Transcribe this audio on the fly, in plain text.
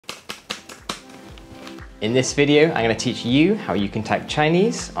In this video, I'm going to teach you how you can type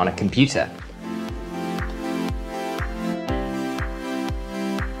Chinese on a computer.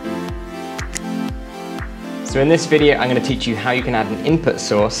 So in this video, I'm going to teach you how you can add an input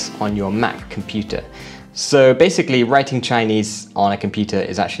source on your Mac computer. So basically, writing Chinese on a computer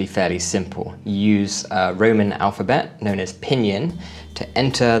is actually fairly simple. You use a Roman alphabet, known as Pinyin, to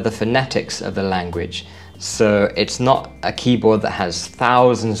enter the phonetics of the language. So it's not a keyboard that has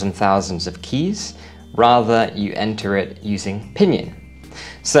thousands and thousands of keys. Rather, you enter it using Pinyin.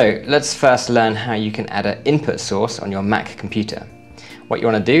 So let's first learn how you can add an input source on your Mac computer. What you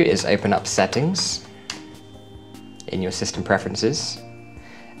want to do is open up Settings in your System Preferences,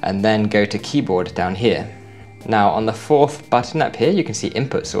 and then go to Keyboard down here. Now on the fourth button up here, you can see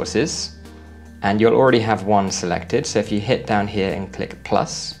Input Sources, and you'll already have one selected. So if you hit down here and click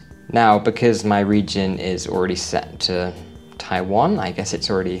plus. Now, because my region is already set to Taiwan, I guess it's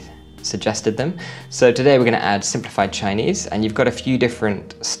already suggested them. So today we're going to add simplified Chinese, and you've got a few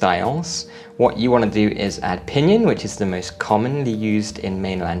different styles. What you want to do is add Pinyin, which is the most commonly used in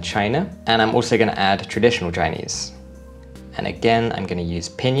mainland China, and I'm also going to add traditional Chinese. And again, I'm going to use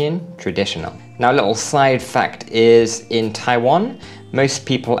Pinyin traditional. Now, a little side fact is in Taiwan, most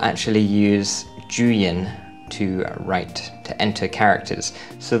people actually use Zhuyin to enter characters.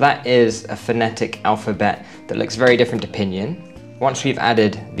 So that is a phonetic alphabet that looks very different to Pinyin. Once we've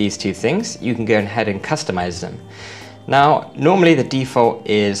added these two things, you can go ahead and customize them. Now, normally the default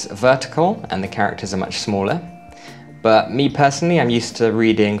is vertical and the characters are much smaller. But me personally, I'm used to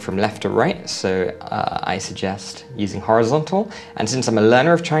reading from left to right, so I suggest using horizontal. And since I'm a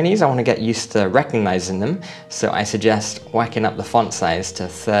learner of Chinese, I want to get used to recognizing them, so I suggest whacking up the font size to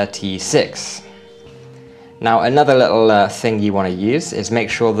 36. Now, another little thing you want to use is make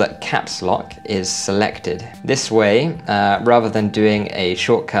sure that caps lock is selected. This way, rather than doing a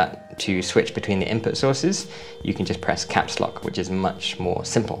shortcut to switch between the input sources, you can just press caps lock, which is much more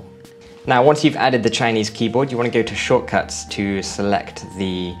simple. Now, once you've added the Chinese keyboard, you want to go to Shortcuts to select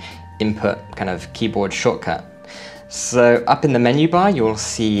the input kind of keyboard shortcut. So up in the menu bar, you'll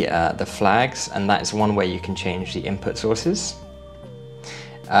see the flags, and that's one way you can change the input sources.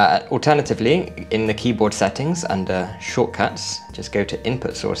 Alternatively, in the keyboard settings under Shortcuts, just go to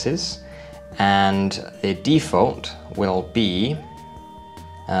Input Sources, and the default will be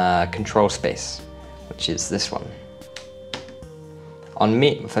Control Space, which is this one.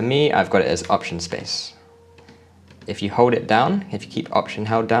 For me, I've got it as Option Space. If you hold it down, if you keep Option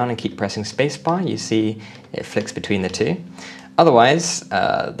held down and keep pressing Spacebar, you see it flicks between the two. Otherwise,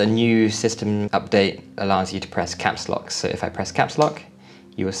 the new system update allows you to press Caps Lock. So if I press Caps Lock,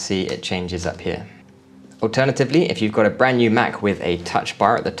 you will see it changes up here. Alternatively, if you've got a brand new Mac with a touch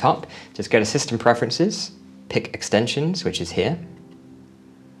bar at the top, just go to System Preferences, pick Extensions, which is here,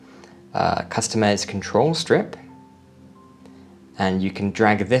 Customize Control Strip, and you can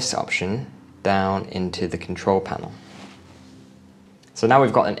drag this option down into the control panel. So now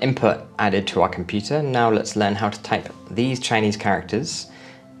we've got an input added to our computer. Now let's learn how to type these Chinese characters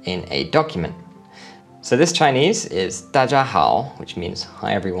in a document. So this Chinese is 大家好, which means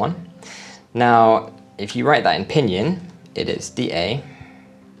hi everyone. Now, if you write that in Pinyin, it is D-A-J-I-A-H-A-O,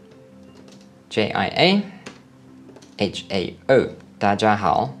 大家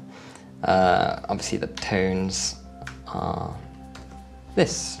好. Obviously the tones are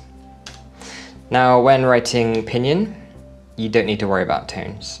this. Now, when writing Pinyin, you don't need to worry about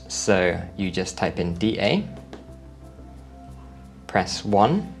tones. So you just type in D-A, press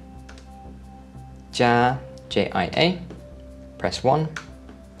 1, J-I-A, press 1,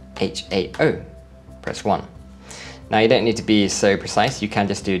 H-A-O, press 1. Now you don't need to be so precise, you can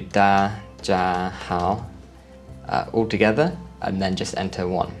just do da, ja, hao all together and then just enter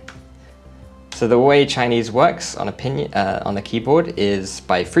 1. So the way Chinese works on a Pinyin, on the keyboard is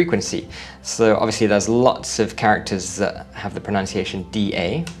by frequency. So obviously there's lots of characters that have the pronunciation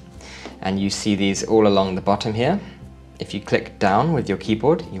D-A, and you see these all along the bottom here. If you click down with your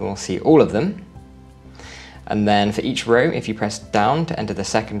keyboard, you will see all of them. And then for each row, if you press down to enter the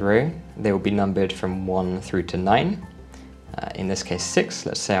second row, they will be numbered from 1 through to 9. In this case 6.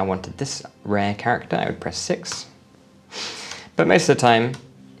 Let's say I wanted this rare character, I would press 6. But most of the time,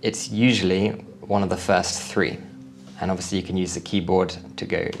 it's usually one of the first 3. And obviously you can use the keyboard to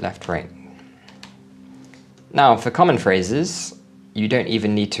go left, right. Now for common phrases, you don't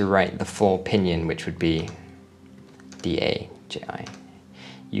even need to write the full Pinyin, which would be D-A-J-I.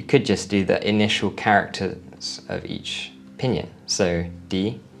 You could just do the initial characters of each Pinyin. So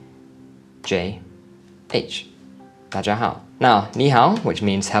D, J, H. 大家好. Now, 你好, which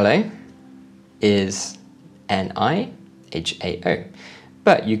means hello, is N-I, H-A-O.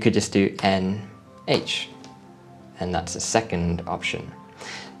 But you could just do N, H. And that's the second option.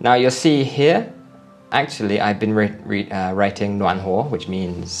 Now you'll see here, actually I've been writing 暖和, which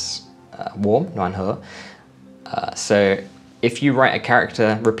means warm, 暖和. So if you write a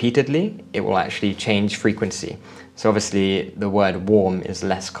character repeatedly, it will actually change frequency. So obviously the word warm is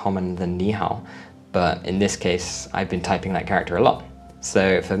less common than 你好, but in this case, I've been typing that character a lot.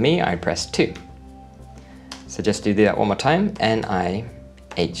 So for me, I press 2. So just do that one more time, N-I-H-A-O,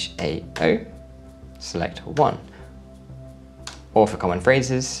 select 1. Or for common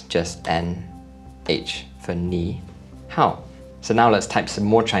phrases, just N-H for 你好. So now let's type some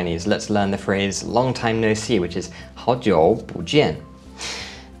more Chinese. Let's learn the phrase long time no see, which is 好久不见.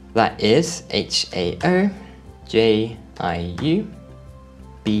 That is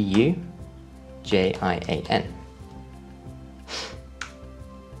H-A-O-J-I-U-B-U-J-I-A-N.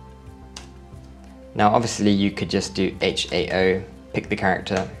 Now obviously you could just do H-A-O, pick the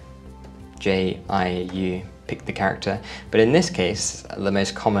character, J-I-U, pick the character, but in this case, the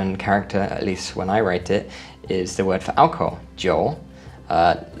most common character, at least when I write it, is the word for alcohol, 酒.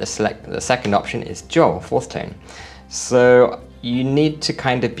 The second option is 酒, fourth tone. So you need to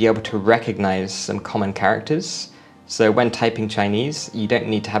kind of be able to recognize some common characters. So when typing Chinese, you don't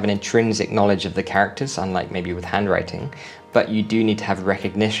need to have an intrinsic knowledge of the characters, unlike maybe with handwriting, but you do need to have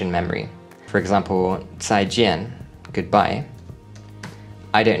recognition memory. For example, 再见, goodbye.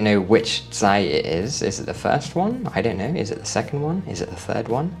 I don't know which 在 it is. Is it the first one? I don't know. Is it the second one? Is it the third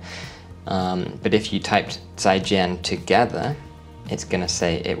one? But if you typed 再见 together, it's going to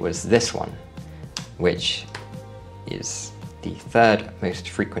say it was this one, which is the third most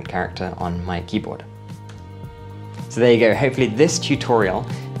frequent character on my keyboard. So there you go. Hopefully this tutorial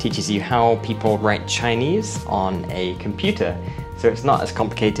teaches you how people write Chinese on a computer. So it's not as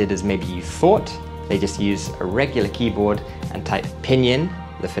complicated as maybe you thought. They just use a regular keyboard and type Pinyin,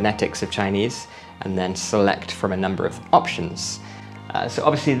 the phonetics of Chinese, and then select from a number of options. So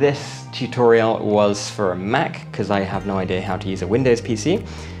obviously this tutorial was for a Mac because I have no idea how to use a Windows PC.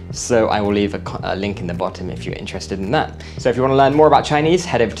 So I will leave a link in the bottom if you're interested in that. So if you want to learn more about Chinese,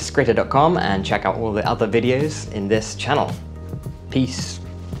 head over to Skritter.com and check out all the other videos in this channel. Peace.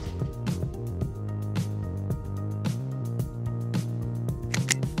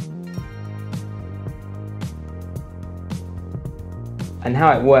 And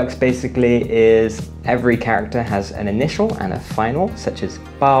how it works basically is every character has an initial and a final, such as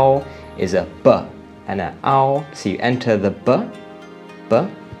bao is a b and an ao. So you enter the b,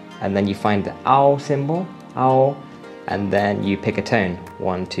 and then you find the ao symbol, ao, and then you pick a tone,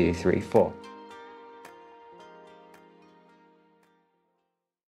 1, 2, 3, 4.